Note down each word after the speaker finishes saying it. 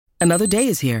Another day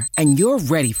is here, and you're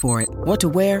ready for it. What to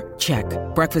wear? Check.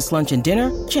 Breakfast, lunch, and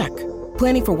dinner? Check.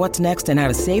 Planning for what's next and how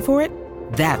to save for it?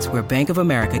 That's where Bank of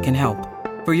America can help.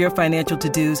 For your financial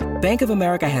to-dos, Bank of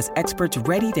America has experts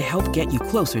ready to help get you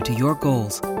closer to your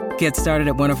goals. Get started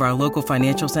at one of our local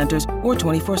financial centers or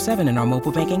 24/7 in our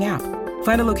mobile banking app.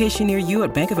 Find a location near you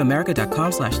at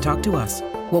bankofamerica.com/talktous.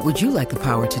 What would you like the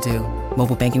power to do?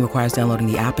 Mobile banking requires downloading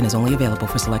the app and is only available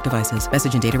for select devices.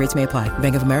 Message and data rates may apply.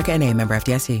 Bank of America N.A., member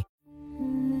FDIC.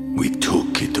 We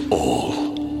took it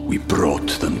all. We brought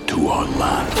them to our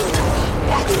land.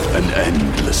 An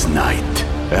endless night,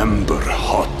 ember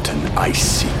hot and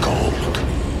icy cold.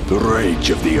 The rage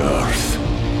of the earth.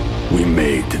 We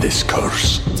made this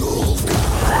curse.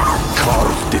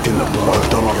 Carved it in the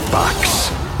blood on our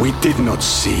backs. We did not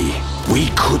see. We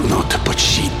could not, but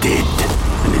she did.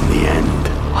 And in the end...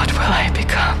 What will I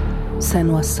become?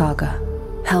 Senua's Saga.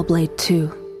 Hellblade 2.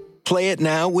 Play it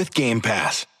now with Game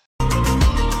Pass.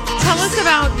 Tell us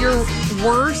about your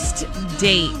worst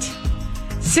date.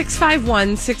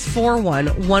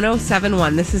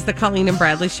 651-641-1071. This is the Colleen and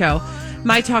Bradley Show.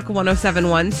 My Talk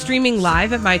 1071. Streaming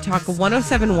live at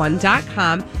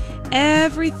mytalk1071.com.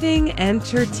 Everything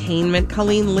entertainment.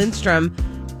 Colleen Lindstrom,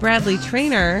 Bradley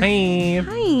Trainer. Hi.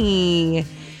 Hi.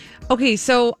 Okay,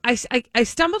 so I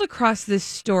stumbled across this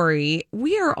story.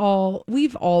 We've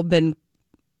all been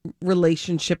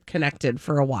relationship connected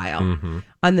for a while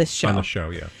on this show. On the show,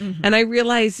 yeah. Mm-hmm. And I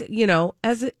realize,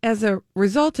 as a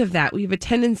result of that, we have a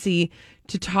tendency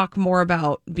to talk more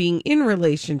about being in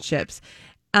relationships.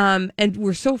 And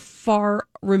we're so far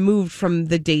removed from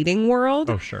the dating world.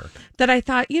 Oh, sure. That I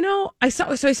thought, I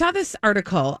saw this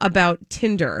article about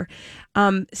Tinder.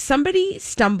 Somebody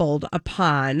stumbled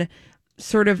upon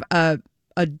sort of a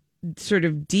sort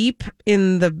of deep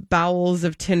in the bowels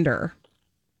of Tinder.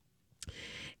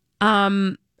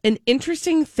 An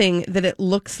interesting thing that it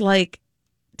looks like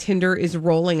Tinder is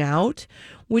rolling out,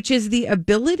 which is the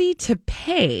ability to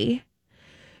pay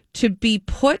to be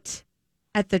put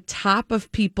at the top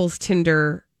of people's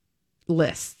Tinder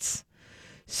lists.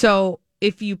 So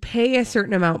if you pay a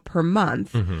certain amount per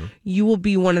month, you will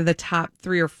be one of the top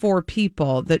 3 or 4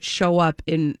 people that show up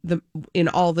in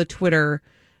all the Tinder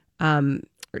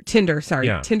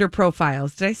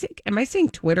profiles. Am I saying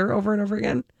Twitter over and over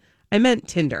again? I meant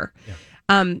Tinder. Yeah.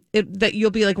 That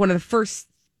you'll be like one of the first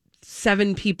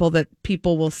 7 people that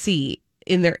people will see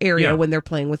in their area when they're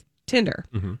playing with Tinder.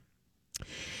 Mm-hmm.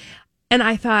 And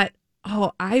I thought,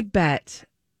 I bet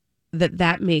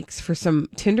Tinder makes for some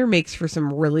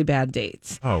really bad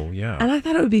dates. Oh, yeah. And I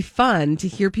thought it would be fun to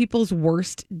hear people's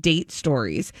worst date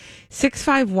stories.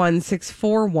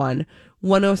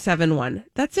 651-641-1071.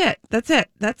 That's it.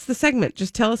 That's the segment.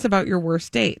 Just tell us about your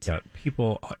worst date. Yeah,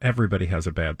 everybody has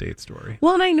a bad date story.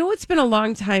 Well, and I know it's been a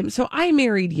long time. So I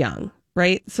married young,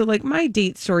 right? So like my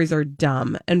date stories are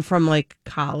dumb and from like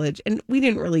college, and we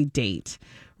didn't really date,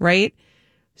 right?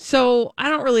 So I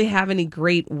don't really have any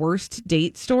great worst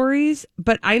date stories,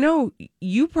 but I know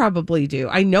you probably do.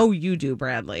 I know you do,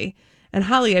 Bradley. And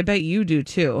Holly, I bet you do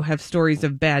too, have stories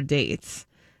of bad dates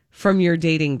from your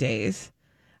dating days.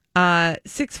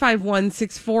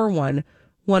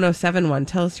 651-641-1071.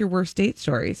 Tell us your worst date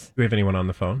stories. Do we have anyone on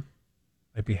the phone?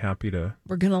 I'd be happy to.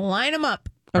 We're going to line them up.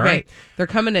 Okay. Right. They're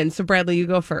coming in. So Bradley, you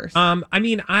go first.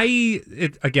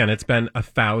 It's been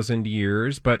 1,000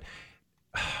 years, but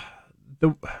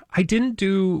we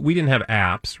didn't have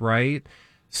apps, right?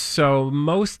 So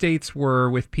most dates were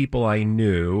with people I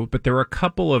knew, but there were a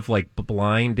couple of like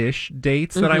blindish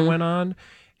dates that I went on.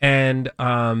 And,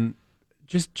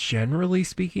 just generally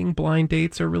speaking, blind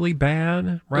dates are really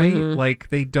bad, right? Like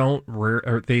they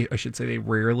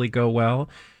rarely go well.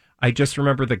 I just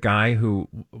remember the guy who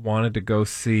wanted to go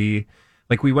see,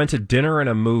 like we went to dinner and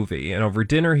a movie, and over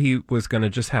dinner he was going to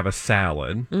just have a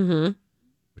salad,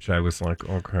 which I was like,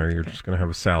 okay, you're just going to have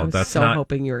a salad. That's so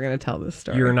hoping you were going to tell this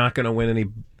story. You're not going to win any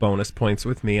bonus points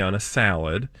with me on a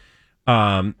salad.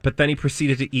 But then he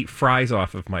proceeded to eat fries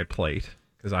off of my plate.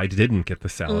 Because I didn't get the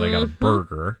salad. I got a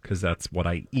burger because that's what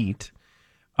I eat.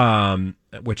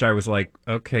 Which I was like,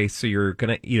 okay, so you're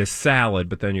going to eat a salad,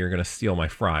 but then you're going to steal my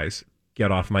fries.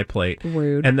 Get off my plate.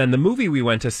 Rude. And then the movie we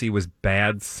went to see was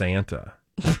Bad Santa.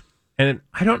 And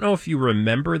I don't know if you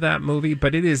remember that movie,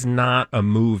 but it is not a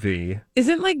movie.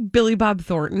 Isn't like Billy Bob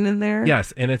Thornton in there?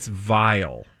 Yes, and it's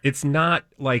vile. It's not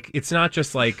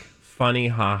just like funny,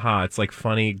 haha. It's like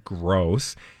funny,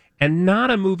 gross. And not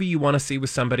a movie you want to see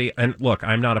with somebody. And look,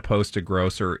 I'm not opposed to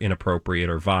gross or inappropriate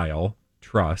or vile,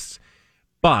 trust.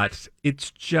 But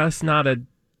it's just not a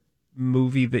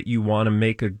movie that you want to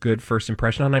make a good first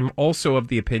impression on. I'm also of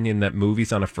the opinion that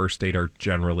movies on a first date are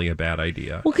generally a bad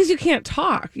idea. Well, because you can't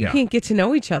talk. You can't get to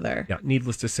know each other. Yeah,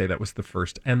 needless to say, that was the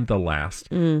first and the last.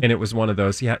 And it was one of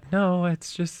those,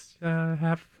 it's just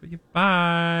bye.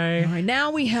 All right,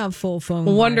 now we have full phone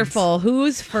Wonderful.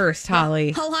 Who's first,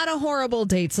 Holly? lines. A lot of horrible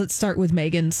dates. Let's start with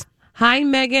Megan's. Hi,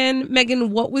 Megan. Megan,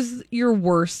 what was your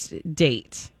worst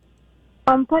date?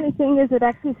 Funny thing is, it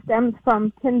actually stems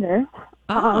from Tinder.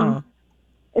 Oh.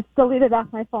 It's deleted off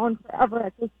my phone forever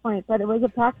at this point, but it was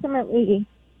approximately,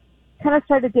 kind of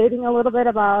started dating a little bit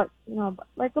about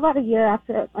a year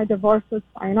after my divorce was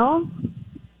final.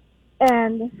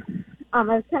 And I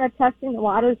was kind of testing the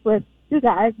waters with two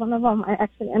guys. One of them I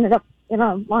actually ended up in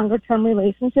a longer-term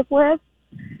relationship with.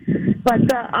 But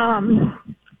the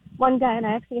one guy and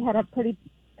I actually had a pretty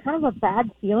kind of a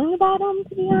bad feeling about him,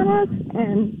 to be honest,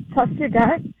 and trust your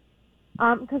gut.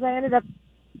 Because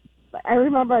I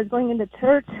remember I was going into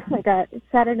church, like a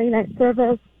Saturday night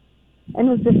service, and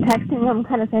was just texting him,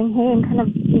 kind of saying, hey, I'm kind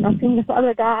of, seeing this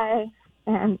other guy,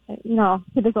 and, he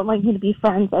doesn't like me to be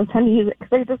friends. I was trying to use it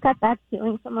because I just got bad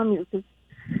feelings from him. He was just,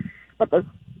 the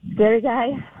scary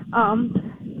guy.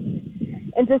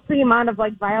 And just the amount of,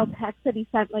 vile text that he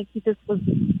sent, he just was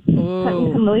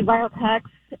sending some really vile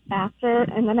texts after,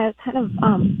 and then I kind of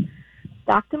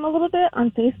stalked him a little bit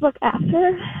on Facebook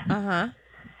after. Uh-huh.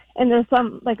 And there's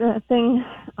some, a thing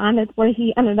on it where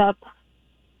he ended up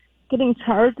getting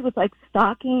charged with,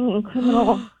 stalking and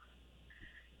criminal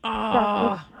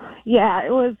stuff. Yeah,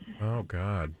 it was... Oh,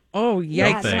 God. Oh,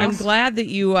 yikes. No, I'm glad that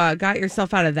you got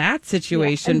yourself out of that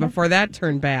situation before that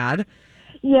turned bad.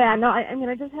 Yeah, no,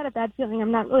 I just had a bad feeling.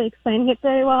 I'm not really explaining it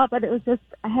very well, but it was just,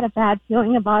 I had a bad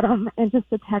feeling about him, and just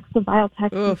the text, the vile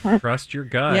text. Trust your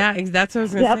gut. Yeah, that's what I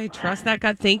was going to say. Trust that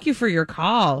gut. Thank you for your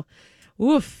call.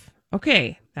 Oof.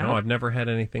 Okay. No, I've never had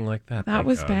anything like that. That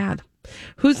was bad.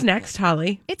 Who's next,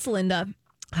 Holly? It's Linda.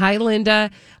 Hi, Linda.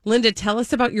 Linda, tell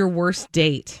us about your worst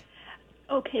date.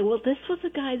 Okay, well, this was a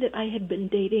guy that I had been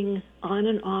dating on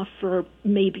and off for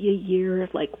maybe a year,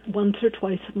 once or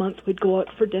twice a month. We'd go out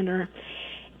for dinner.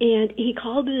 And he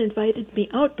called and invited me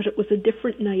out, but it was a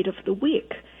different night of the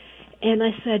week. And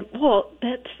I said, well,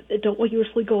 don't we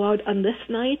usually go out on this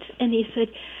night? And he said,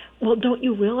 well, don't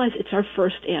you realize it's our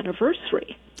first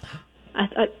anniversary? I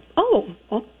thought,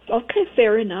 okay,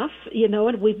 fair enough.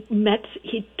 And we met.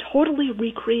 He totally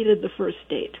recreated the first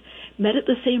date. Met at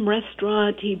the same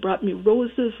restaurant. He brought me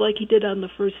roses like he did on the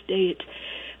first date.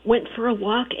 Went for a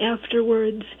walk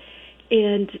afterwards,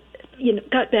 and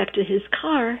got back to his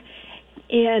car.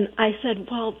 And I said,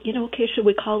 well, okay, should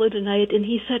we call it a night? And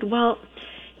he said, well,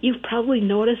 you've probably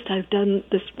noticed I've done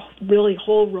this really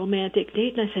whole romantic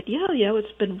date. And I said, yeah,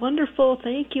 it's been wonderful,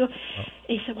 thank you. And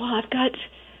he said, well, I've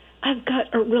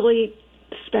got a really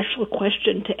special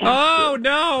question to ask you.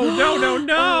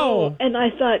 No. And I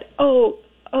thought,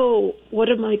 what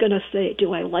am I going to say?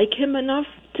 Do I like him enough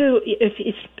to, if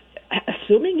he's,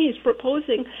 assuming he's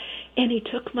proposing? And he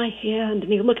took my hand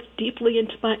and he looked deeply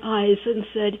into my eyes and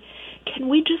said, can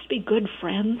we just be good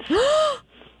friends?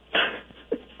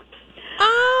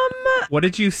 What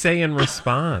did you say in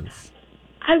response?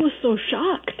 I was so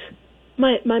shocked.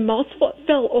 My mouth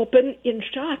fell open in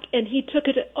shock, and he took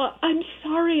it, I'm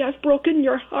sorry, I've broken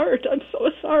your heart. I'm so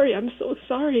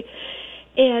sorry.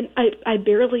 And I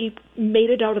barely made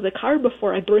it out of the car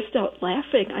before I burst out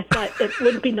laughing. I thought it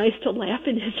would be nice to laugh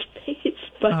in his face.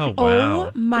 But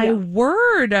oh my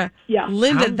word. Yeah.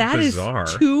 Linda, How that bizarre.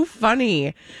 is too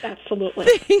funny. Absolutely.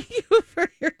 Thank you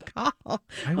for your call.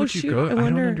 Why would you go? I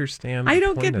don't understand. I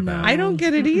don't get that. I don't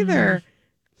get it either.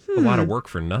 A lot of work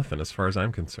for nothing, as far as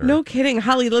I'm concerned. No kidding.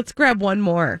 Holly, let's grab one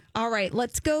more. All right,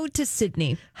 let's go to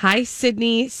Sydney. Hi,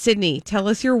 Sydney. Sydney, tell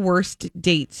us your worst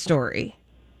date story.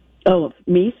 Oh,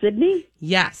 me, Sydney?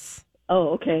 Yes.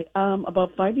 Oh, okay.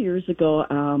 About 5 years ago,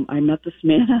 I met this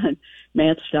man on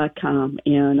Match.com,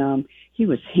 and he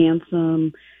was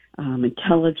handsome,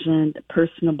 intelligent,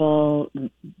 personable,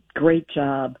 great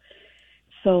job.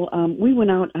 So we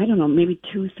went out, I don't know, maybe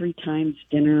 2-3 times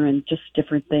dinner and just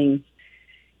different things.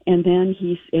 And then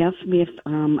he asked me if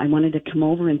I wanted to come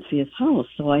over and see his house.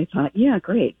 So I thought, yeah,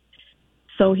 great.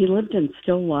 So he lived in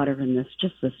Stillwater in this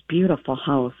beautiful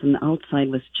house, and the outside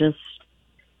was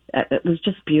it was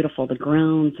just beautiful. The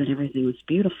grounds and everything was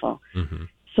beautiful. Mm-hmm.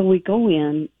 So we go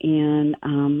in, and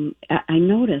I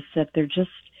noticed that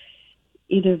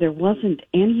either there wasn't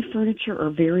any furniture or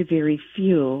very, very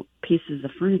few pieces of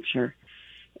furniture.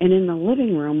 And in the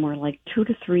living room were 2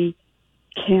 to 3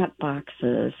 cat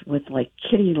boxes with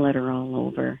kitty litter all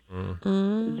over.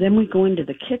 Mm. Then we go into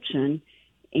the kitchen,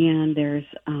 and there's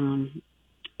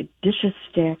dishes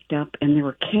stacked up, and there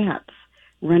were cats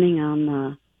running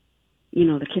on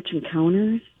the kitchen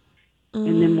counters,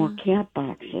 and then more cat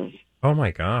boxes. Oh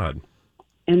my God.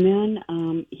 And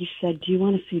then he said, "Do you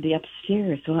want to see the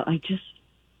upstairs?" So I just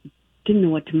didn't know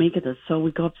what to make of this. So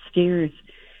we go upstairs,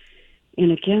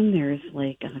 and again, there's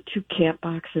like 2 cat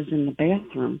boxes in the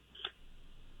bathroom.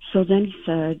 So then he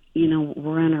said,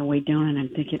 we're on our way down, and I'm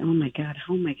thinking, oh my God,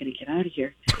 how am I going to get out of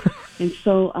here? And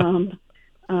so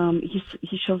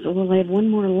he shows, well, I have one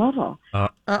more level.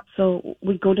 So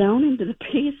we go down into the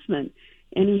basement,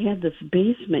 and he had this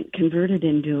basement converted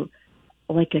into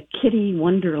like a kitty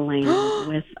wonderland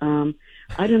with,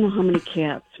 I don't know how many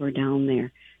cats were down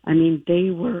there. I mean, they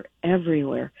were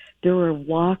everywhere. There were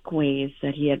walkways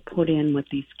that he had put in with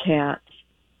these cats.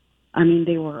 I mean,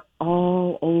 they were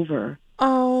all over.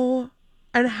 Oh,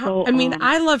 and how? So,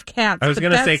 I love cats. I was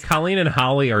going to say, Colleen and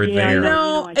Holly are there.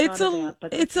 No, it's a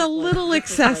little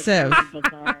excessive.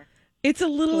 It's a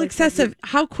little excessive.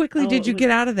 How quickly did you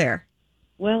get out of there?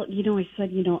 Well, I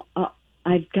said,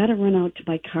 I've got to run out to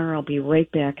my car. I'll be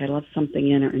right back. I left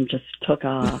something in it, and just took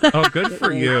off. Oh, good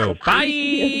for you. Bye.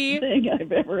 Thing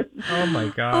I've ever. Oh my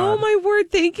God. Oh my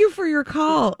word! Thank you for your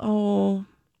call. Oh.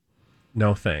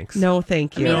 No, thanks. No,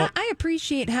 thank you. I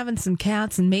appreciate having some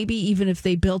cats, and maybe even if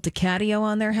they built a catio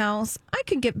on their house, I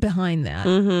could get behind that.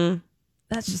 Mm-hmm.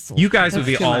 That's just you guys would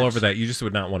be all over that. You just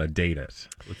would not want to date it.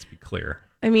 Let's be clear.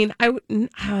 I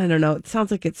don't know. It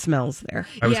sounds like it smells there.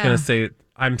 I was going to say,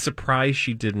 I'm surprised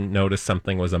she didn't notice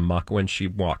something was amuck when she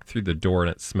walked through the door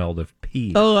and it smelled of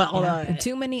pee.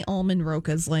 Too many almond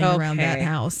rokas laying around that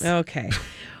house. Okay.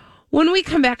 When we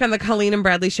come back on the Colleen and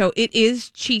Bradley show, it is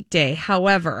cheat day.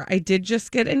 However, I did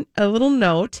just get a little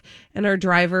note, and our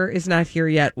driver is not here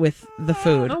yet with the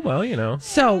food. Oh, well,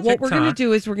 So what we're going to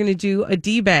do is we're going to do a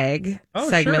D-bag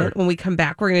segment. Sure. When we come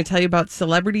back, we're going to tell you about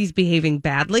celebrities behaving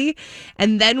badly,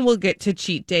 and then we'll get to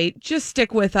cheat day. Just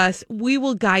stick with us. We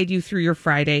will guide you through your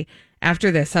Friday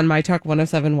after this on My Talk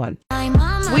 107.1.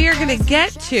 We are going to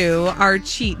get to our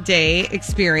cheat day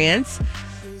experience,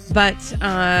 but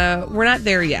we're not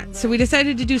there yet. So we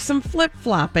decided to do some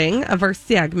flip-flopping of our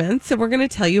segments. So we're going to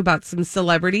tell you about some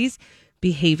celebrities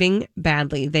behaving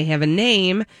badly. They have a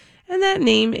name, and that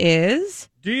name is...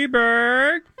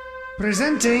 D-Bag.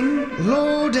 Presenting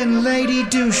Lord and Lady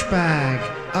Douchebag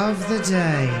of the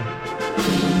Day.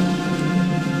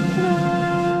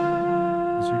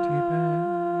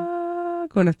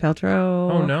 Gwyneth Paltrow.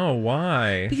 Oh, no.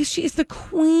 Why? Because she is the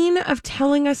queen of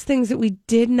telling us things that we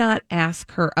did not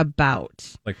ask her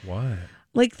about. Like what?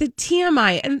 Like the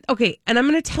TMI. And I'm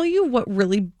going to tell you what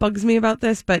really bugs me about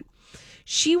this, but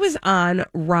she was on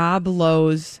Rob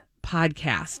Lowe's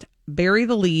podcast. Bury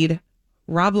the Lead.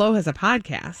 Rob Lowe has a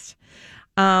podcast.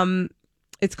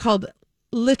 It's called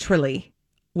Literally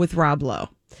with Rob Lowe.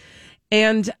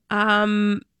 And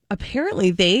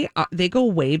apparently they go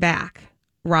way back.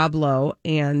 Rob Lowe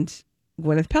and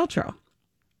Gwyneth Paltrow.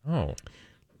 Oh.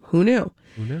 Who knew?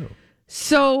 Who knew?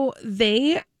 So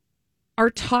they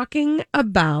are talking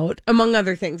about, among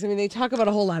other things, they talk about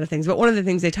a whole lot of things, but one of the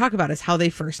things they talk about is how they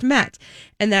first met.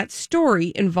 And that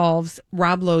story involves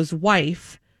Rob Lowe's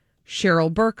wife,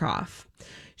 Cheryl Burkhoff.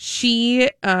 She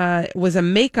was a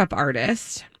makeup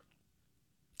artist,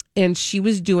 and she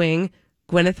was doing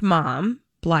Gwyneth's mom,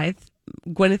 Blythe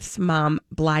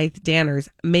Danner's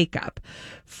makeup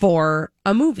for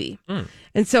a movie.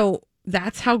 And so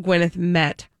that's how Gwyneth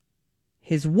met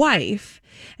his wife.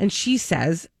 And she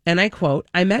says, and I quote,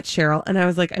 "I met Cheryl and I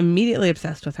was like immediately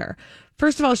obsessed with her.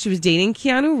 First of all, she was dating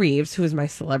Keanu Reeves, who was my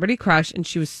celebrity crush, and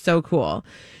she was so cool.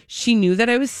 She knew that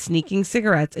I was sneaking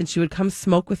cigarettes, and she would come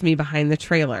smoke with me behind the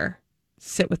trailer."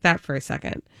 Sit with that for a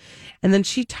second. And then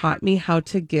she taught me how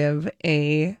to give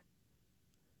a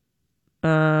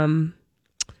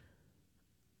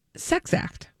sex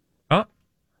act.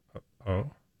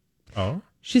 Oh.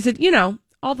 She said,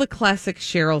 all the classic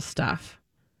Cheryl stuff.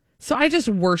 So I just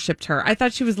worshipped her. I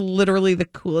thought she was literally the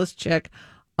coolest chick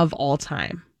of all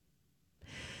time.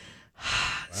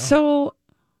 Wow. So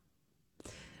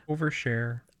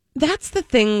overshare. That's the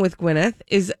thing with Gwyneth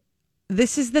is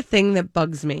this is the thing that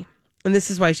bugs me. And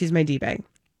this is why she's my D-bag.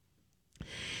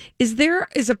 There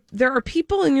are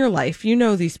people in your life,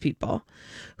 these people,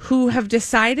 who have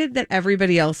decided that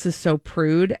everybody else is so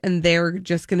prude and they're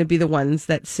just going to be the ones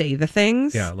that say the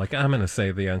things. Yeah, like I'm going to say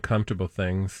the uncomfortable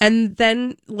things. And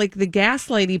then like the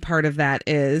gaslighty part of that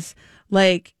is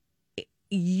like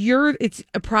it's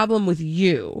a problem with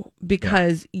you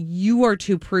because you are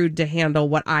too prude to handle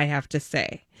what I have to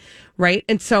say. Right?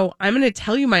 And so I'm going to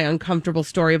tell you my uncomfortable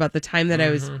story about the time that I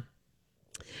was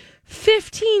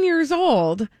 15 years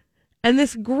old. And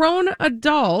this grown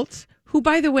adult, who,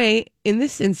 by the way, in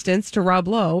this instance to Rob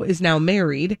Lowe, is now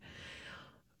married,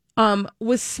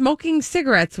 was smoking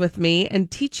cigarettes with me and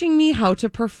teaching me how to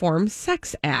perform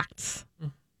sex acts.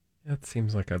 That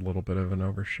seems like a little bit of an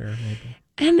overshare, maybe.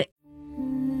 And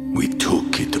we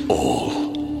took it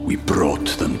all. We brought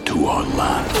them to our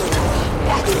land.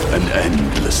 An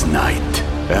endless night,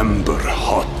 ember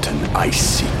hot and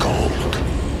icy cold.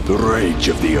 The rage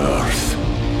of the earth.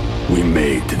 We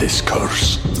made this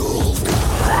curse.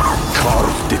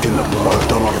 Carved it in the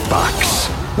blood on our backs.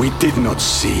 We did not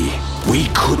see. We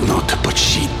could not, but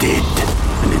she did.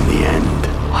 And in the end,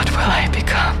 What will I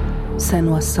become?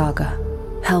 Senua's Saga.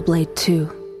 Hellblade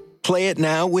 2. Play it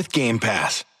now with Game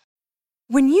Pass.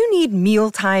 When you need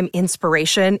mealtime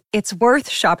inspiration, it's worth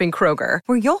shopping Kroger,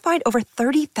 where you'll find over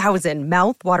 30,000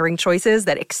 mouth-watering choices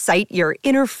that excite your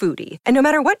inner foodie. And no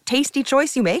matter what tasty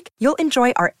choice you make, you'll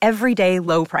enjoy our everyday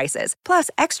low prices, plus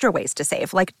extra ways to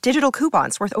save, like digital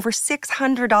coupons worth over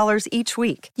 $600 each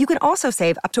week. You can also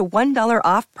save up to $1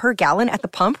 off per gallon at the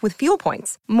pump with fuel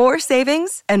points. More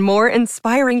savings and more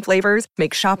inspiring flavors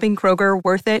make shopping Kroger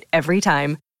worth it every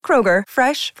time. Kroger,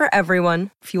 fresh for everyone.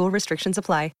 Fuel restrictions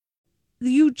apply.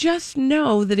 you just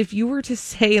know that if you were to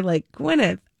say, like,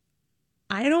 Gwyneth,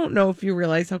 I don't know if you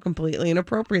realize how completely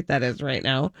inappropriate that is right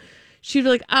now. She'd be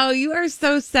like, oh, you are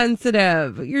so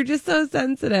sensitive. You're just so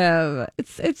sensitive.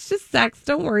 It's just sex.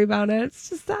 Don't worry about it. It's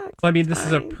just sex. Well, I mean, this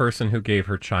is a person who gave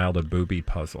her child a booby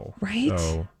puzzle. Right.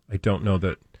 So I don't know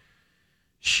that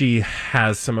she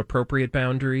has some appropriate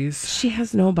boundaries. She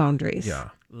has no boundaries. Yeah.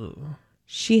 Ugh.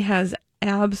 She has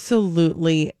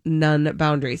absolutely none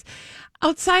boundaries.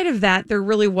 Outside of that, there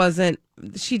really wasn't,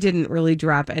 she didn't really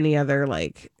drop any other,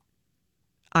 like,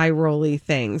 eye-rolly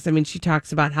things. I mean, she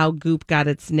talks about how Goop got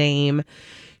its name.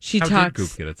 How did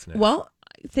Goop get its name? Well,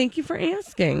 thank you for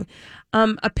asking.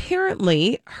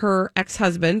 Apparently, her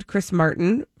ex-husband, Chris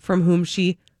Martin, from whom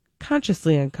she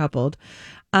consciously uncoupled,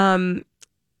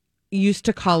 used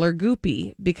to call her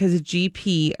Goopy because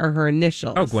GP are her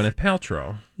initials. Oh, Gwyneth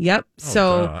Paltrow. Yep. Oh,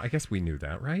 so I guess we knew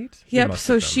that, right? Yep.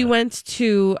 So she went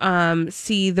to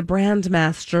see the brand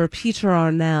master, Peter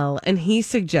Arnell, and he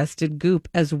suggested Goop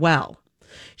as well.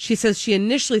 She says she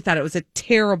initially thought it was a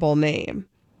terrible name,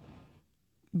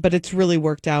 but it's really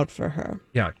worked out for her.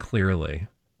 Yeah, clearly.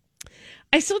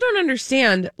 I still don't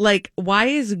understand, like, why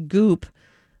is Goop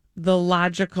the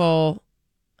logical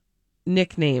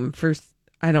nickname for...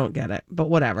 I don't get it, but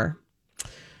whatever.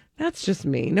 That's just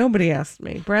me. Nobody asked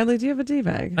me. Bradley, do you have a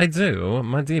D-bag? I do.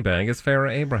 My D-bag is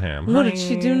Farrah Abraham. What did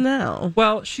she do now?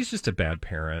 Well, she's just a bad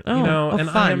parent, Oh, you know, oh, and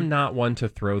fun. I am not one to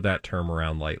throw that term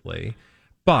around lightly.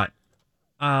 But,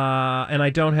 and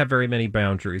I don't have very many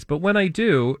boundaries, but when I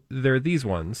do, there are these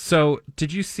ones. So,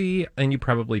 did you see, and you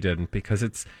probably didn't, because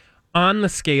it's on the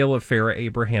scale of Farrah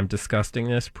Abraham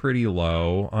disgustingness, pretty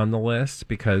low on the list,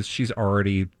 because she's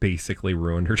already basically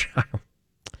ruined her child.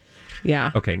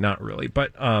 Yeah. Okay, not really.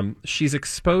 But she's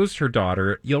exposed her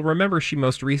daughter. You'll remember she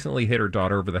most recently hit her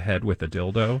daughter over the head with a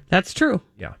dildo. That's true.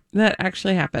 Yeah. That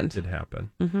actually happened. It did happen.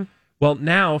 Mm-hmm. Well,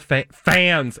 now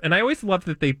fans, and I always love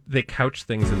that they couch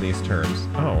things in these terms.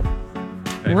 Oh.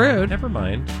 Okay. Rude. Never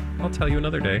mind. I'll tell you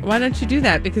another day. Why don't you do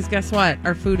that? Because guess what?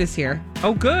 Our food is here.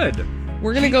 Oh, good.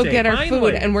 We're going to Cheat go day, get our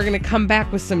finally. food, and we're going to come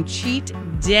back with some cheat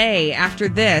day after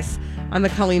this on the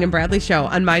Colleen and Bradley Show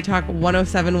on My Talk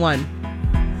 1071.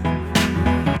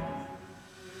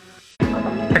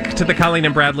 Back to the Colleen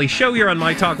and Bradley Show here on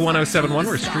My Talk 1071.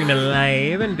 We're streaming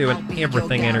live and doing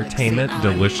everything entertainment,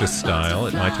 delicious style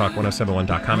at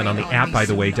MyTalk1071.com. And on the app, by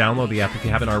the way, download the app if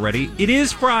you haven't already. It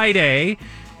is Friday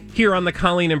here on the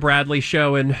Colleen and Bradley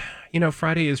Show. And, you know,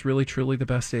 Friday is really, truly the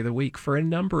best day of the week for a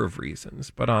number of reasons.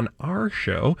 But on our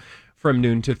show, from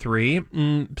noon to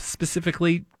 3,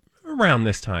 specifically around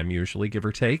this time, usually, give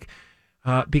or take,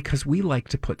 because we like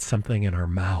to put something in our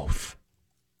mouth.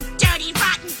 Dirty,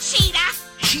 rotten cheetah!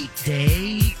 Cheat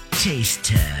Day Taste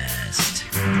Test.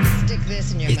 Stick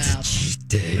this in your mouth. It's a cheat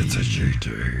day. It's a cheat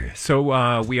day.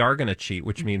 So we are going to cheat,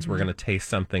 which means we're going to taste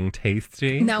something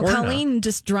tasty. Now, or not. Colleen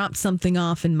just dropped something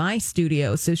off in my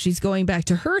studio, so she's going back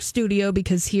to her studio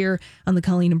because here on the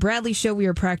Colleen and Bradley Show, we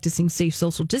are practicing safe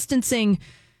social distancing.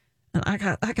 And I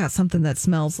got something that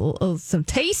smells some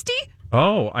tasty.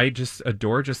 Oh, a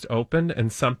door just opened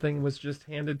and something was just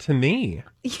handed to me.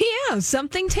 Yeah,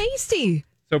 something tasty.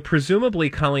 So presumably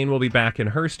Colleen will be back in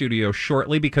her studio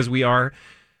shortly because we are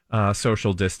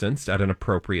social distanced at an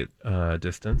appropriate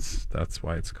distance. That's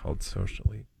why it's called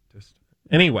socially distant.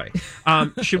 Anyway,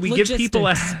 should we give people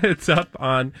a heads up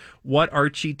on what our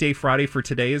Cheat Day Friday for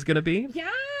today is going to be?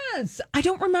 Yes. I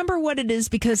don't remember what it is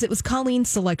because it was Colleen's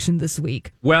selection this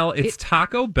week. Well, it's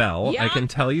Taco Bell. Yeah. I can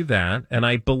tell you that. And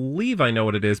I believe I know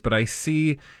what it is, but I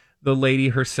see the lady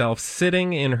herself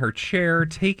sitting in her chair,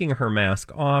 taking her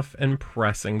mask off, and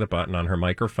pressing the button on her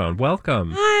microphone.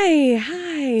 Welcome.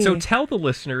 Hi. So tell the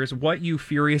listeners what you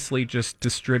furiously just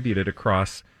distributed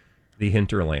across the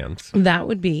hinterlands. That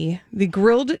would be the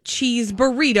grilled cheese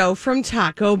burrito from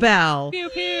Taco Bell. Pew,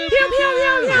 pew, pew, pew, pew,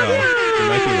 pew, Well, there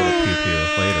might be a little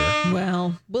pew-pew later.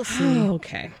 Well, we'll see.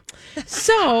 Okay.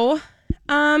 So,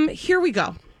 here we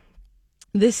go.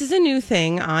 This is a new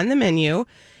thing on the menu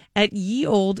at Ye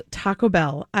Old Taco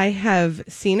Bell. I have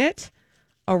seen it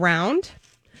around,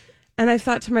 and I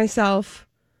thought to myself,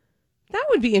 that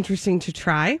would be interesting to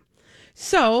try.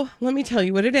 So, let me tell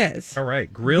you what it is. All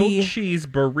right. Grilled cheese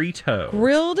burrito.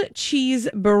 Grilled cheese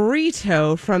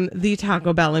burrito from the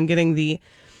Taco Bell. I'm getting the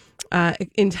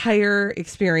entire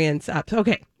experience up.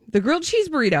 Okay. The grilled cheese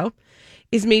burrito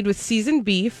is made with seasoned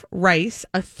beef, rice,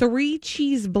 a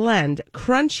 3-cheese blend,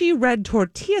 crunchy red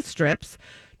tortilla strips,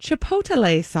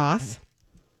 chipotle sauce,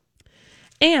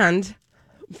 and,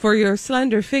 for your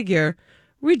slender figure,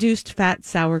 reduced fat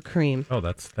sour cream. Oh,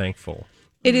 that's thankful.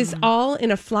 It is all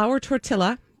in a flour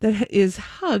tortilla that is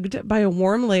hugged by a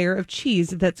warm layer of cheese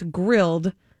that's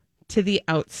grilled to the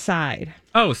outside.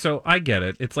 Oh, so I get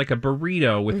it. It's like a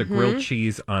burrito with a grilled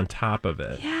cheese on top of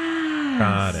it. Yes.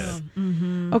 Got it.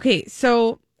 Okay,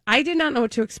 so I did not know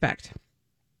what to expect.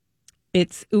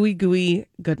 It's ooey gooey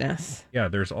goodness. Yeah,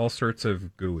 there's all sorts of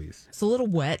gooeys. It's a little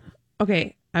wet.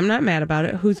 Okay, I'm not mad about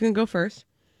it. Who's going to go first?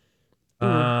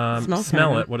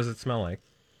 Smell it. What does it smell like?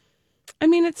 I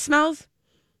mean, it smells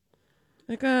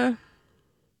like a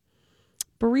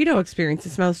burrito experience.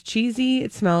 It smells cheesy.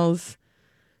 It smells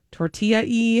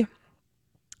tortilla-y.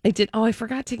 I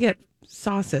forgot to get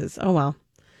sauces. Oh, well.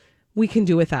 We can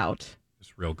do without.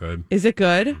 It's real good. Is it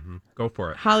good? Mm-hmm. Go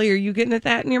for it. Holly, are you getting at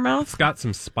that in your mouth? It's got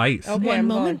some spice. Okay, One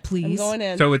moment, please. I'm going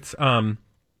in. So it's,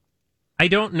 I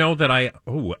don't know that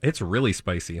it's really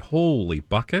spicy. Holy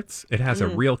buckets. It has a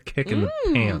real kick in the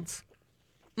pants.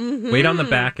 Mm-hmm. Wait on the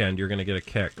back end. You're going to get a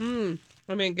kick.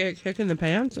 I mean, get a kick in the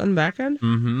pants on the back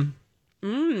end?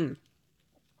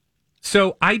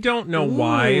 So I don't know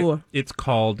why it's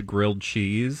called grilled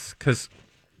cheese, because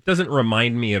it doesn't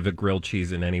remind me of a grilled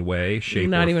cheese in any way, shape,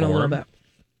 Not or even form. a little bit.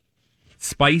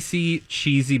 Spicy,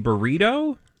 cheesy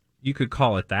burrito? You could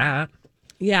call it that.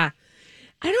 Yeah.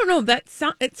 I don't know.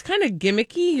 It's kind of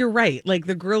gimmicky. You're right. Like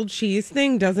the grilled cheese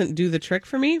thing doesn't do the trick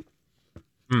for me.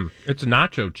 It's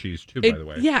nacho cheese, too, by the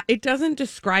way. Yeah, it doesn't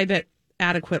describe it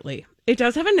adequately. It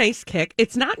does have a nice kick.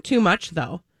 It's not too much,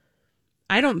 though.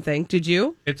 I don't think. Did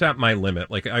you? It's at my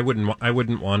limit. Like I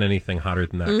wouldn't want anything hotter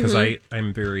than that, because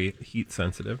I'm very heat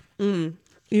sensitive.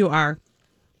 You are.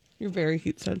 You're very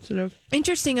heat sensitive.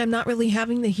 Interesting. I'm not really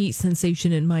having the heat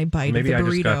sensation in my bite Maybe of the I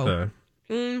just burrito.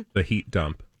 got the heat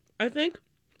dump. I think,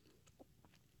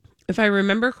 if I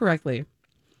remember correctly,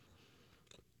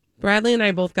 Bradley and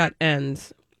I both got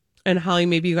ends, and Holly,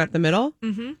 maybe you got the middle?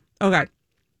 Mm-hmm. Okay.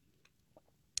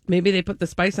 Maybe they put the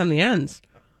spice on the ends.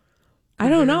 I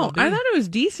don't know. I thought it was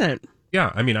decent.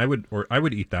 Yeah, I mean, I would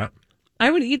eat that. I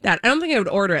would eat that. I don't think I would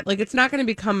order it. Like, it's not going to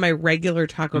become my regular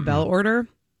Taco Bell order.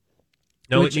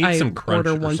 No, which it needs I some crunch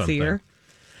order or once something. a year.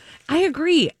 I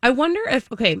agree. I wonder if,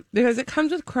 because it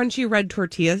comes with crunchy red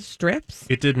tortilla strips.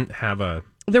 It didn't have a...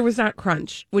 There was not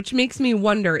crunch, which makes me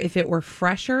wonder if it were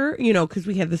fresher, because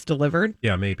we had this delivered.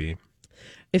 Yeah, maybe.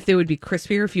 If they would be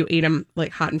crispier if you ate them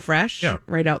like hot and fresh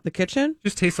right out the kitchen.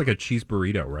 Just tastes like a cheese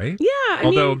burrito, right? Yeah.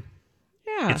 Although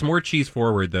yeah. it's more cheese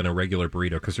forward than a regular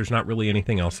burrito, because there's not really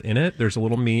anything else in it. There's a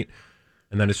little meat,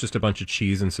 and then it's just a bunch of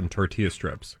cheese and some tortilla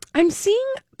strips. I'm seeing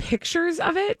pictures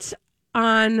of it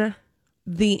on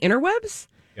the interwebs.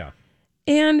 Yeah.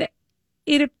 And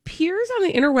it appears on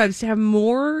the interwebs to have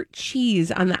more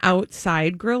cheese on the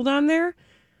outside grilled on there.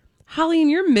 Holly, in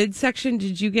your midsection,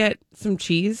 did you get some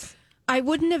cheese? I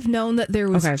wouldn't have known that there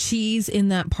was cheese in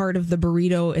that part of the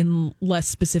burrito unless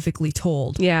specifically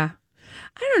told. Yeah.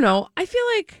 I don't know. I feel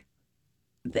like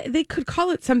they could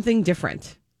call it something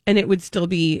different and it would still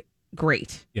be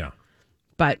great. Yeah.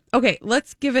 But okay,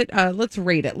 let's give it, let's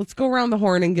rate it. Let's go around the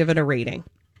horn and give it a rating.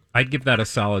 I'd give that a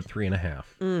solid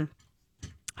 3.5.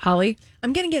 Holly?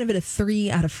 I'm going to give it a 3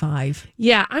 out of 5.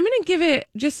 Yeah, I'm going to give it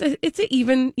it's an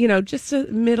even, just a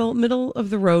middle of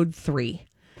the road 3.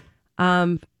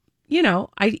 I'd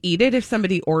eat it if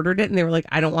somebody ordered it and they were like,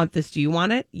 I don't want this. Do you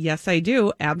want it? Yes, I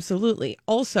do. Absolutely.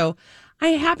 Also, I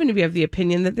happen to be of the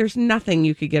opinion that there's nothing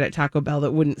you could get at Taco Bell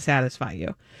that wouldn't satisfy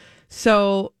you.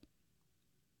 So,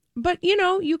 but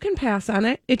you can pass on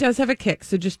it. It does have a kick.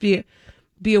 So just be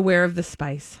be aware of the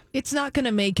spice. It's not going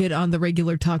to make it on the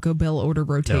regular Taco Bell order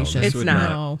rotation. this It's would not.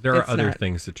 No. There are It's other not.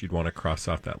 things that you'd want to cross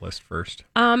off that list first.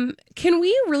 Can we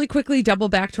really quickly double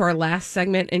back to our last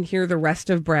segment and hear the rest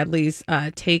of Bradley's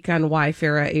take on why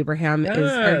Farrah Abraham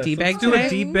is our D-bag Let's do today? a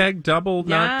D-bag double,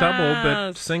 not double, but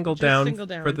Yes. single Just down, single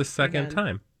down for the second again.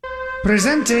 time.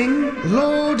 Presenting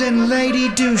Lord and Lady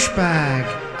Douchebag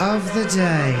of the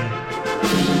Day.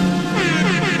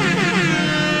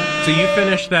 So you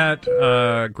finished that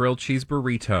grilled cheese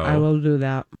burrito. I will do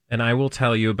that. And I will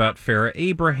tell you about Farrah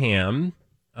Abraham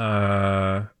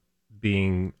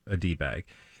being a D-bag.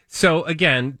 So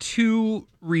again, to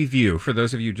review, for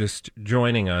those of you just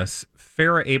joining us,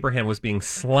 Farrah Abraham was being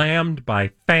slammed by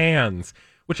fans,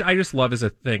 which I just love as a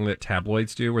thing that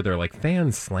tabloids do, where they're like,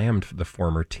 fans slammed the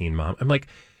former teen mom. I'm like,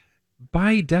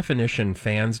 by definition,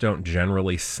 fans don't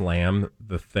generally slam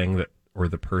the thing that or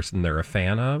the person they're a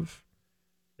fan of.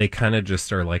 They kind of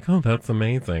just are like, oh, that's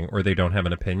amazing, or they don't have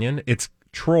an opinion. It's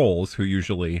trolls who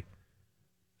usually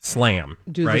slam,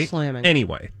 Do the right? slamming.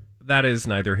 Anyway, that is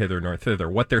neither hither nor thither.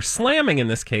 What they're slamming in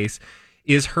this case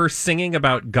is her singing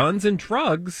about guns and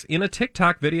drugs in a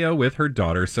TikTok video with her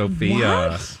daughter,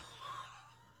 Sophia.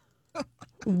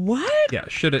 What? Yeah,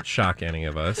 should it shock any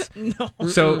of us? No.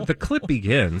 So the clip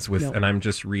begins with, No. and I'm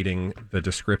just reading the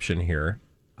description here.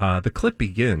 The clip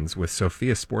begins with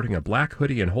Sophia sporting a black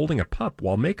hoodie and holding a pup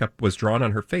while makeup was drawn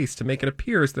on her face to make it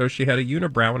appear as though she had a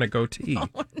unibrow and a goatee.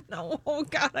 Oh, no. Oh,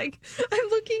 God. I'm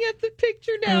looking at the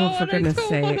picture now, Oh, for and goodness I don't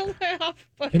sake. want to laugh.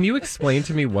 But Can you explain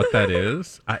to me what that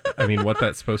is? I mean, what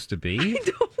that's supposed to be?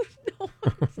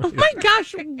 Oh my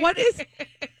gosh, what is...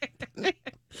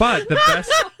 But the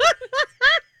best...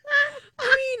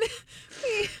 I mean,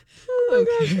 Oh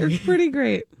my gosh, it's pretty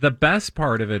great. The best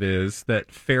part of it is that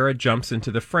Farrah jumps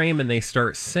into the frame and they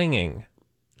start singing.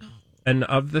 And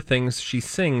of the things she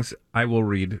sings, I will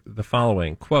read the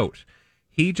following. Quote,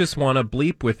 he just want to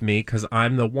bleep with me because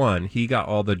I'm the one. He got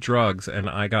all the drugs and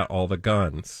I got all the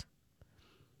guns.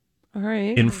 All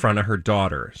right. In front of her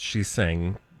daughter. She's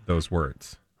saying those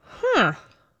words. Huh.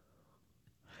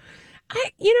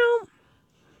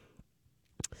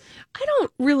 I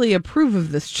don't really approve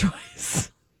of this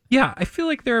choice. Yeah, I feel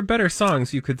like there are better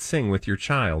songs you could sing with your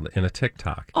child in a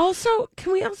TikTok. Also,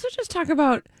 can we also just talk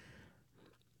about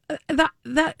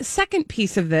that second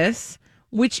piece of this,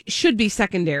 which should be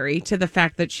secondary to the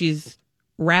fact that she's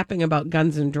rapping about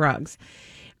guns and drugs,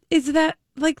 is that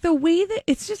like the way that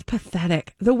it's just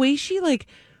pathetic. The way she like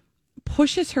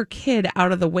pushes her kid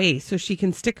out of the way so she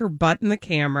can stick her butt in the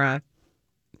camera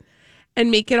and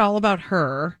make it all about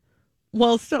her,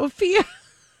 while Sophia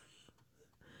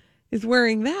is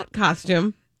wearing that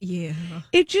costume. yeah.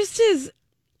 It just is.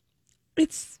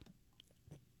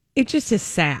 It just is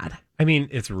sad. I mean,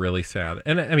 it's really sad.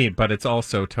 And I mean, but it's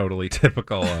also totally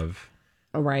typical of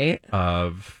Right.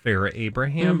 of Farrah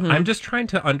Abraham. Mhm. I'm just trying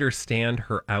to understand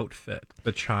her outfit,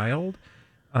 the child,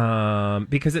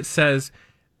 because it says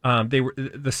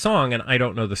the song, and I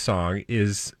don't know the song,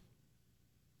 is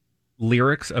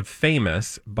lyrics of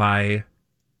Famous by,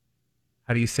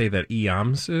 how do you say that,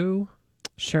 Iamsu?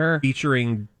 Sure.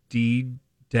 Featuring D.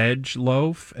 Dej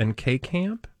Loaf and K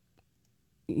Camp.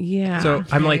 Yeah. So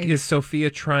I'm like, Okay.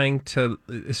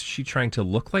 is she trying to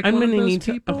look like I'm one of gonna those need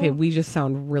people? to. Okay, we just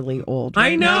sound really old. I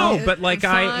right know, now. but like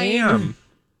I Fine. am.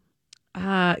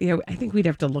 now. Yeah, I think we'd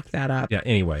have to look that up. Yeah.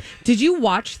 Anyway, Did you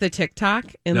watch the TikTok?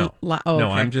 no, Oh, no. okay.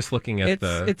 I'm just looking at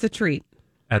It's a treat.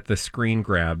 at the screen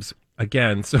grabs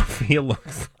again. Sophia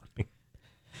looks like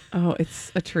Oh,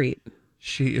 it's a treat.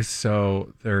 she is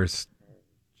so. There's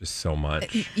just so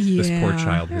much this poor Yeah.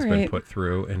 child has All been right. put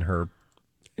through in her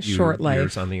few Short life.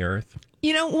 years on the earth.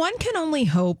 You know, one can only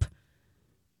hope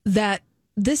that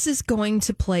this is going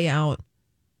to play out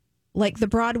like the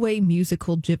Broadway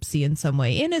musical Gypsy in some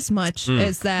way, in as much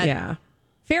as that Yeah.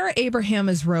 Farrah Abraham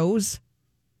is Rose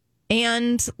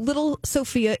and little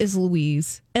Sophia is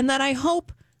Louise. And that I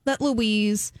hope that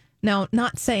Louise, now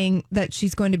not saying that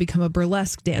she's going to become a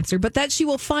burlesque dancer, but that she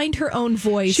will find her own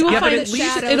voice. She will out find of at the least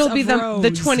shadows it'll be of the Rose.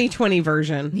 2020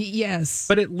 version. Yes.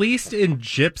 But at least in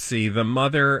Gypsy, the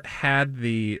mother had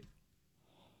the,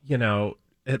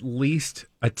 at least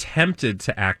attempted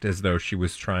to act as though she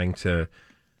was trying to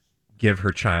give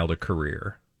her child a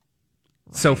career.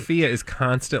 Right. Sophia is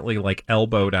constantly like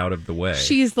elbowed out of the way.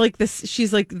 She's like this.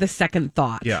 She's like the second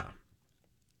thought. Yeah.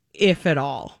 If at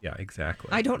all. Yeah, exactly.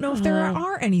 I don't know if there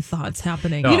are any thoughts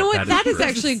happening. No. You know what? that That is is true.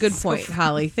 actually a good point, So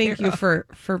Holly. Thank you for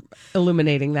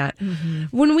illuminating that. Mm-hmm.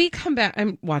 When we come back,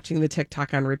 I'm watching the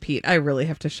TikTok on repeat. I really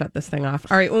have to shut this thing off.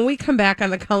 All right, when we come back on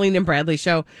the Colleen and Bradley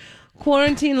show,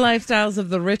 Quarantine Lifestyles of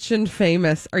the Rich and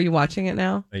Famous. Are you watching it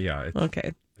now? Yeah.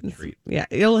 Okay. treat. Yeah,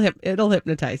 it'll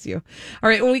hypnotize you. All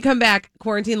right, when we come back,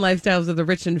 quarantine lifestyles of the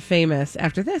rich and famous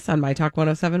after this on My Talk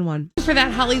 107.1. For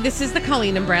that, Holly, this is the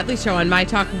Colleen and Bradley Show on My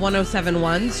Talk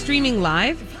 107.1, streaming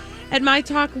live at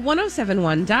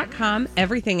MyTalk1071.com.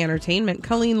 Everything Entertainment.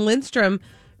 Colleen Lindstrom,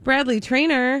 Bradley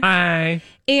Trainer. Hi.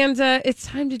 And it's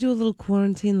time to do a little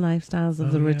quarantine lifestyles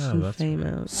of the rich and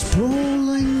famous.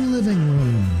 Sprawling living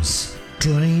rooms,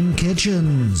 dream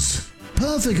kitchens,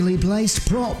 perfectly placed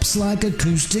props like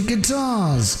acoustic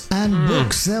guitars, and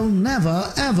books they'll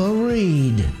never ever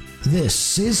read.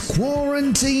 This is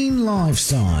Quarantine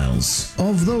Lifestyles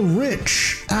of the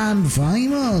Rich and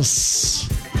Famous.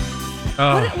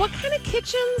 What kind of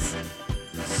kitchens?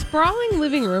 Sprawling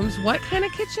living rooms. What kind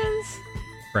of kitchens?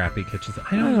 Crappy kitchens. I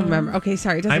I don't don't remember. Okay,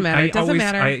 sorry. It doesn't matter. It doesn't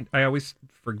matter. I always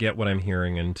forget what I'm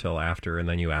hearing until after, and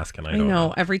then you ask, and I I don't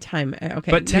know every time.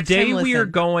 Okay, But next today time we are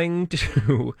listen. going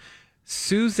to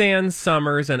Suzanne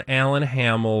Summers and Alan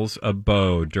Hamill's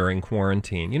abode during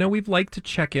quarantine. You know, we've liked to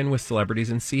check in with celebrities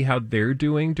and see how they're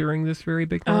doing during this very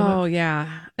big moment. Oh yeah,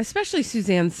 especially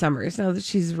Suzanne Summers. Now that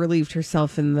she's relieved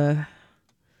herself in the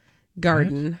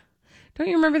garden. Don't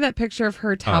you remember that picture of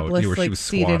her topless, where she like was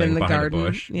seated squatting in the behind a garden?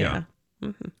 bush. Yeah.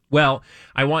 Mm-hmm. Well,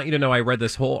 I want you to know I read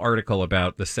this whole article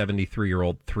about the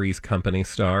 73-year-old Three's Company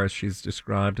star, as she's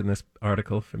described in this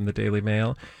article from the Daily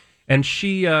Mail. And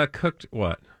she cooked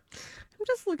what? I'm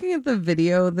just looking at the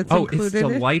video that's Oh, included. it's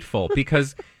delightful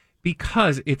because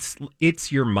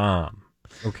it's your mom,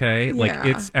 okay? Like Yeah.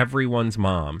 it's everyone's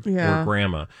mom Yeah. or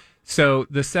grandma. So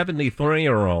the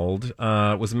 73-year-old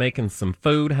was making some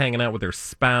food, hanging out with her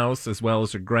spouse, as well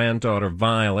as her granddaughter,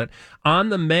 Violet. On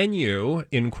the menu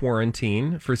in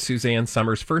quarantine for Suzanne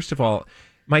Summers, first of all,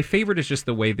 my favorite is just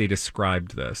the way they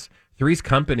described this. Three's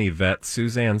Company vet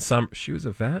Suzanne Summers. She was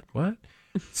a vet? What?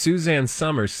 Suzanne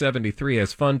Summers, 73,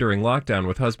 has fun during lockdown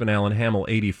with husband Alan Hamill,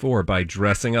 84, by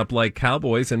dressing up like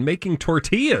cowboys and making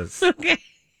tortillas. Okay.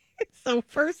 So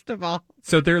first of all,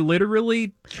 So they're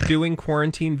literally doing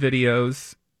quarantine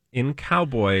videos in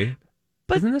cowboy.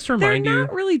 but Doesn't this they're remind you?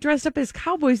 not really dressed up as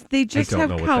cowboys. They just I don't have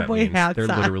know what that cowboy means. hats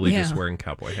They're on. literally Yeah. just wearing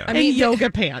cowboy hats. I mean,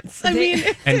 yoga pants. I mean,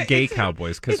 and gay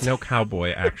cowboys, because no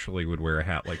cowboy actually would wear a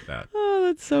hat like that. oh,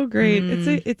 that's so great.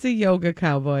 It's a yoga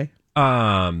cowboy.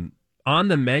 On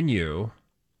the menu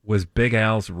was Big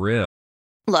Al's rib.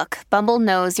 Look, Bumble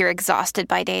knows you're exhausted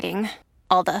by dating.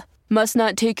 All the must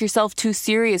not take yourself too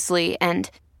seriously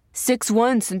and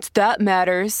 6'1" since that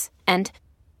matters. And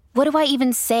what do I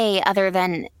even say other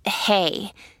than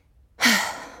hey?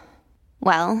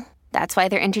 Well, that's why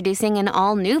they're introducing an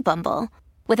all-new Bumble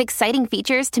with exciting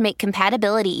features to make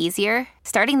compatibility easier,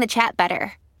 starting the chat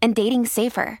better, and dating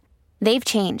safer. They've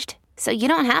changed, so you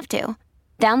don't have to.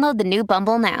 Download the new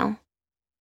Bumble now.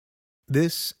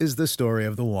 This is the story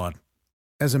of the one.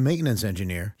 As a maintenance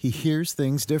engineer, he hears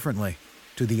things differently.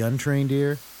 To the untrained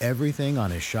ear, everything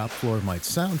on his shop floor might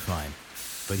sound fine,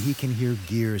 but he can hear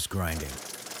gears grinding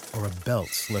or a belt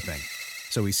slipping.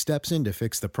 So he steps in to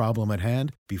fix the problem at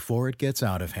hand before it gets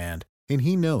out of hand. And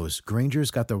he knows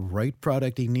Grainger's got the right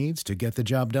product he needs to get the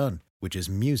job done, which is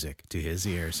music to his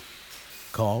ears.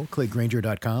 Call, click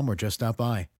Grainger.com, or just stop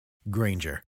by.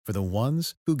 Grainger, for the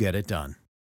ones who get it done.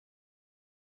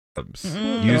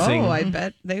 Using, I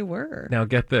bet they were. Now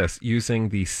get this, using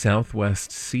the Southwest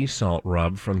Sea Salt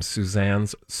rub from Suzanne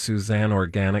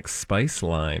Organic Spice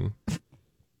line.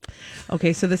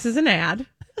 Okay, so this is an ad.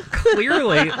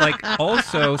 Clearly, like,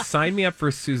 also sign me up for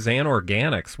Suzanne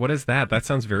Organics. What is that? That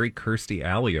sounds very Kirstie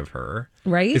Alley of her.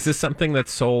 Right? Is this something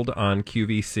that's sold on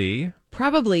QVC?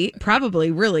 Probably,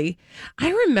 really. I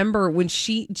remember when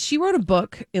she wrote a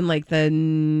book in like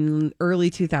the early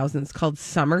 2000s called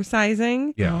Summer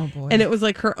Sizing. Yeah. Oh boy. And it was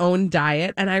like her own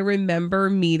diet. And I remember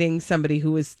meeting somebody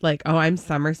who was like, oh, I'm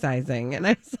summer sizing. And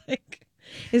I was like,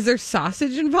 is there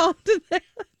sausage involved in that?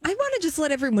 I want to just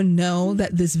let everyone know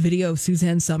that this video of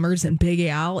Suzanne Summers and Big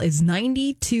Al is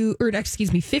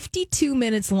 52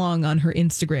 minutes long on her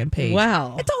Instagram page.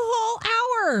 Wow. It's a whole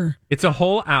hour. It's a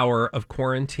whole hour of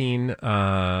quarantine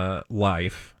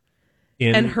life.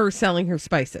 And her selling her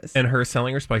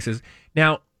spices.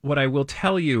 Now, what I will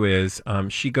tell you is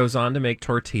she goes on to make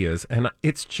tortillas, and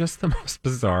it's just the most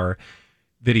bizarre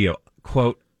video.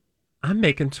 Quote, I'm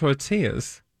making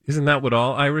tortillas. Isn't that what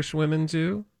all Irish women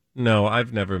do? No,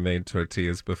 I've never made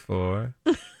tortillas before.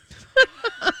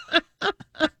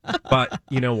 But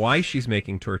you know why she's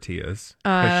making tortillas?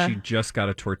 Because she just got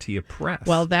a tortilla press.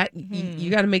 Well, that you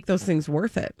got to make those things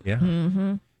worth it. Yeah.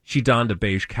 Mm-hmm. She donned a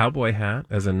beige cowboy hat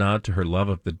as a nod to her love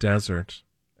of the desert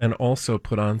and also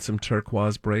put on some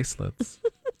turquoise bracelets.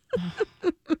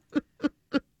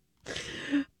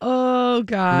 Oh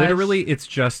gosh. Literally, it's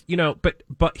just,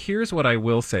 but here's what I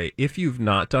will say. If you've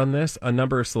not done this, a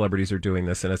number of celebrities are doing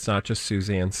this, and it's not just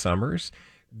Suzanne Summers.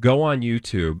 Go on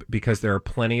YouTube, because there are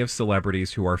plenty of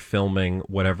celebrities who are filming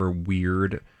whatever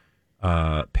weird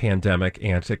pandemic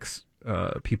antics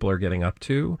people are getting up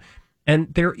to.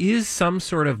 And there is some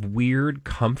sort of weird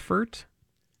comfort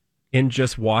in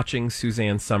just watching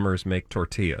Suzanne Summers make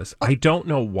tortillas. I don't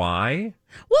know why.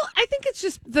 Well, I think it's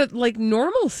just the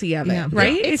normalcy of it,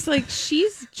 right? Yeah. It's like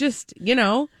she's just,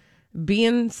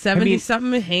 being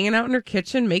 70-something, hanging out in her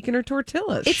kitchen, making her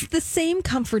tortillas. It's the same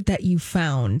comfort that you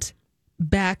found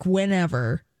back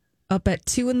whenever, up at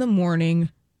 2 a.m,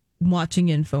 watching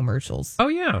infomercials. Oh,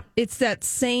 yeah. It's that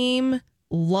same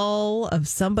lull of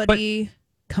somebody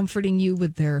comforting you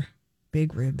with their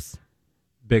big ribs.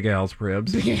 Big Al's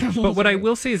ribs. But what I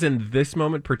will say is, in this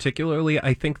moment particularly,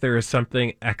 I think there is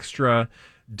something extra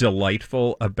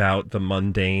delightful about the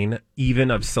mundane,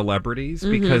 even of celebrities,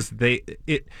 because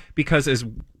because as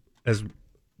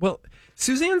well,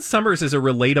 Suzanne Summers is a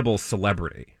relatable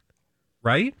celebrity,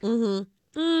 right? In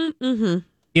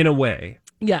a way.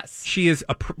 Yes. She is,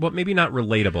 maybe not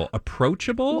relatable,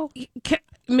 approachable.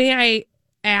 May I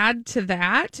add to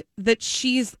that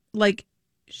she's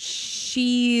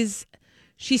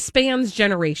she spans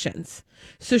generations.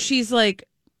 So she's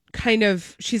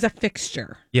she's a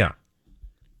fixture. Yeah.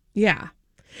 Yeah.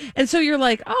 And so you're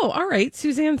like, oh, all right,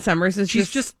 Suzanne Summers is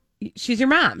she's your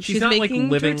mom. She's not making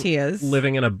tortillas.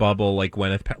 Living in a bubble like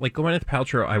Gwyneth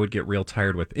Paltrow. I would get real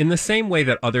tired with, in the same way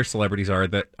that other celebrities are,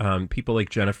 that people like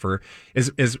Jennifer,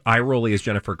 as eye-rolly as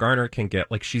Jennifer Garner can get,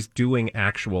 she's doing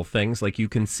actual things. You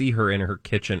can see her in her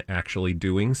kitchen actually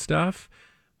doing stuff.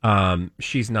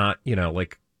 She's not,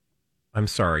 I'm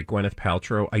sorry, Gwyneth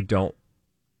Paltrow. I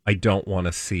don't want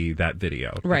to see that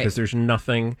video, right? Because there's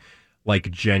nothing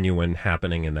genuine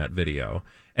happening in that video.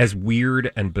 As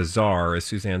weird and bizarre as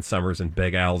Suzanne Summers and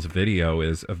Big Al's video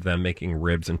is of them making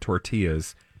ribs and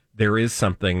tortillas, there is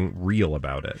something real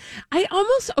about it. I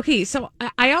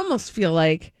almost feel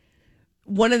like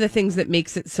one of the things that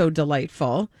makes it so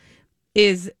delightful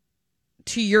is,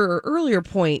 to your earlier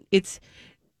point, it's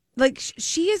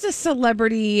she is a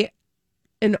celebrity,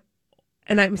 and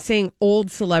I'm saying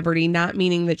old celebrity, not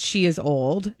meaning that she is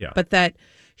old, but that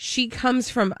she comes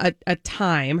from a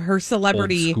time, her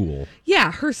celebrity, old school.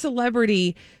 Yeah, her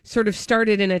celebrity sort of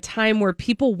started in a time where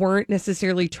people weren't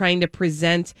necessarily trying to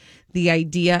present the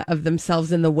idea of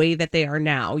themselves in the way that they are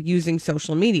now, using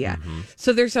social media.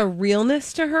 So there's a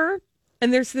realness to her,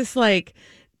 and there's this a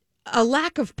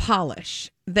lack of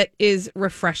polish that is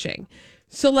refreshing.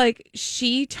 So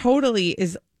she totally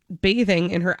is bathing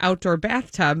in her outdoor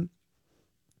bathtub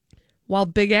while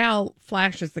Big Al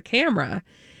flashes the camera.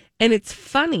 And it's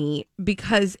funny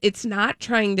because it's not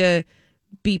trying to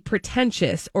be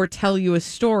pretentious or tell you a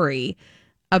story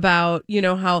about,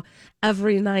 how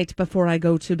every night before I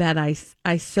go to bed,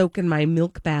 I soak in my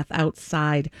milk bath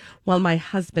outside while my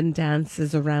husband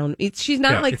dances around. She's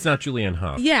not it's not Julianne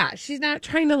Hough. Yeah, she's not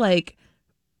trying to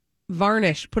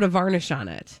put a varnish on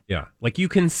it. Yeah. You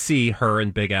can see her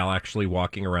and Big Al actually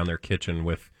walking around their kitchen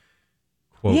with,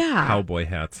 quote, cowboy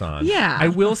hats on. Yeah. I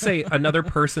will say another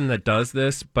person that does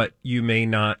this, but you may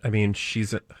not,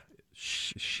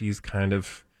 she's kind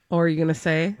of. Or are you going to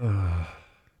say?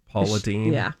 Paula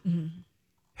Deen. Yeah.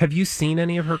 Have you seen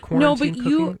any of her quarantine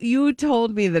cooking? No, but you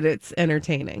told me that it's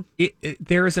entertaining.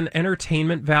 There is an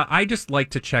entertainment value. I just like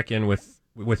to check in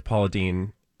with Paula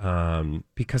Deen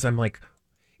because I'm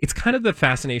it's kind of the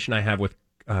fascination I have with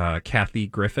Kathy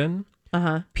Griffin.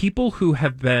 People who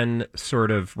have been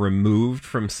sort of removed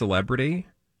from celebrity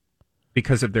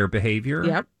because of their behavior.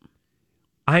 Yep.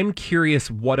 I'm curious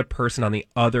what a person on the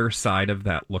other side of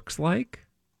that looks like,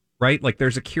 right?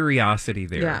 There's a curiosity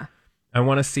there. Yeah. I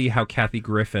want to see how Kathy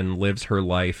Griffin lives her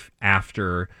life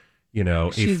after,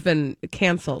 she's been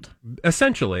canceled.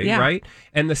 Essentially, right?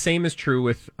 And the same is true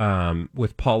with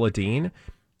Paula Deen.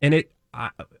 And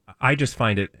I just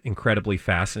find it incredibly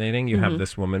fascinating. You have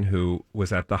this woman who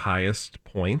was at the highest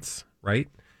points, right,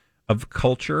 of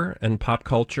culture and pop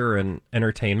culture and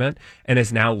entertainment, and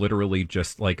is now literally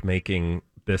just making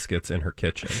biscuits in her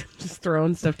kitchen. Just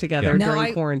throwing stuff together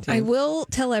during quarantine. I will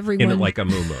tell everyone in a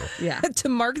moo-moo. to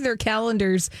mark their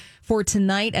calendars for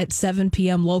tonight at 7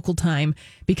 p.m. local time,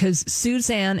 because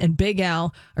Suzanne and Big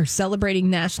Al are celebrating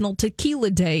National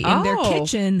Tequila Day in their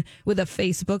kitchen with a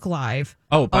Facebook Live.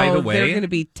 Oh, by the way, they're going to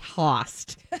be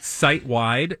tossed.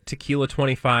 Site-wide Tequila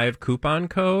 25 coupon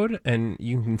code, and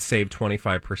you can save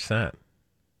 25%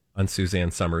 on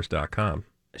SuzanneSummers.com.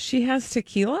 She has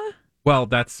tequila? Well,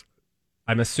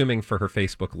 I'm assuming for her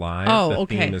Facebook Live, the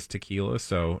theme is tequila,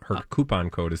 so her coupon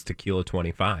code is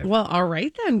tequila25. Well, all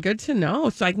right then. Good to know.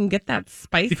 So I can get that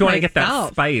spice. If you want to get that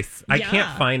myself. spice, I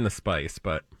can't find the spice,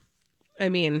 but I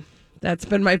mean, that's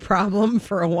been my problem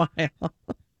for a while. I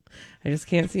just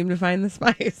can't seem to find the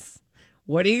spice.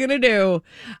 What are you going to do?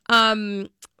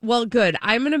 Well, good.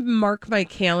 I'm going to mark my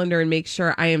calendar and make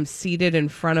sure I am seated in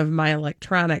front of my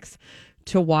electronics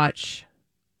to watch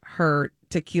her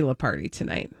tequila party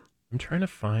tonight. I'm trying to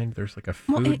find, there's like a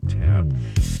food tab.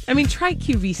 I mean, try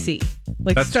QVC.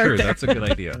 That's start true. there. That's a good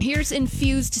idea. Here's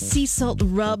infused sea salt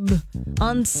rub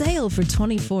on sale for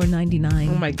 $24.99.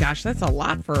 Oh my gosh, that's a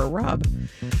lot for a rub.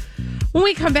 When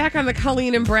we come back on the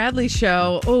Colleen and Bradley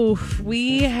show,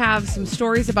 we have some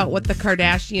stories about what the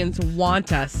Kardashians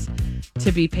want us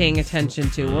to be paying attention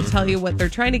to. We'll tell you what they're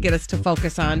trying to get us to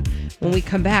focus on when we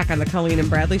come back on the Colleen and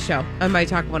Bradley show on My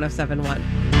Talk 107.1.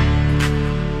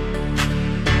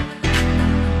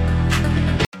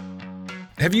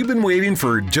 Have you been waiting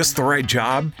for just the right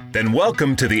job? Then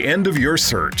welcome to the end of your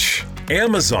search.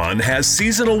 Amazon has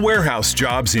seasonal warehouse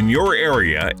jobs in your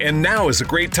area, and now is a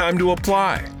great time to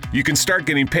apply. You can start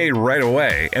getting paid right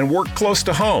away and work close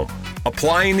to home.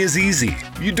 Applying is easy.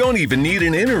 You don't even need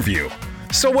an interview.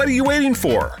 So what are you waiting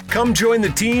for? Come join the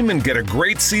team and get a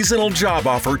great seasonal job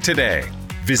offer today.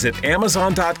 Visit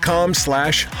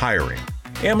Amazon.com/hiring.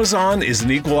 Amazon is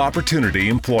an equal opportunity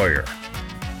employer.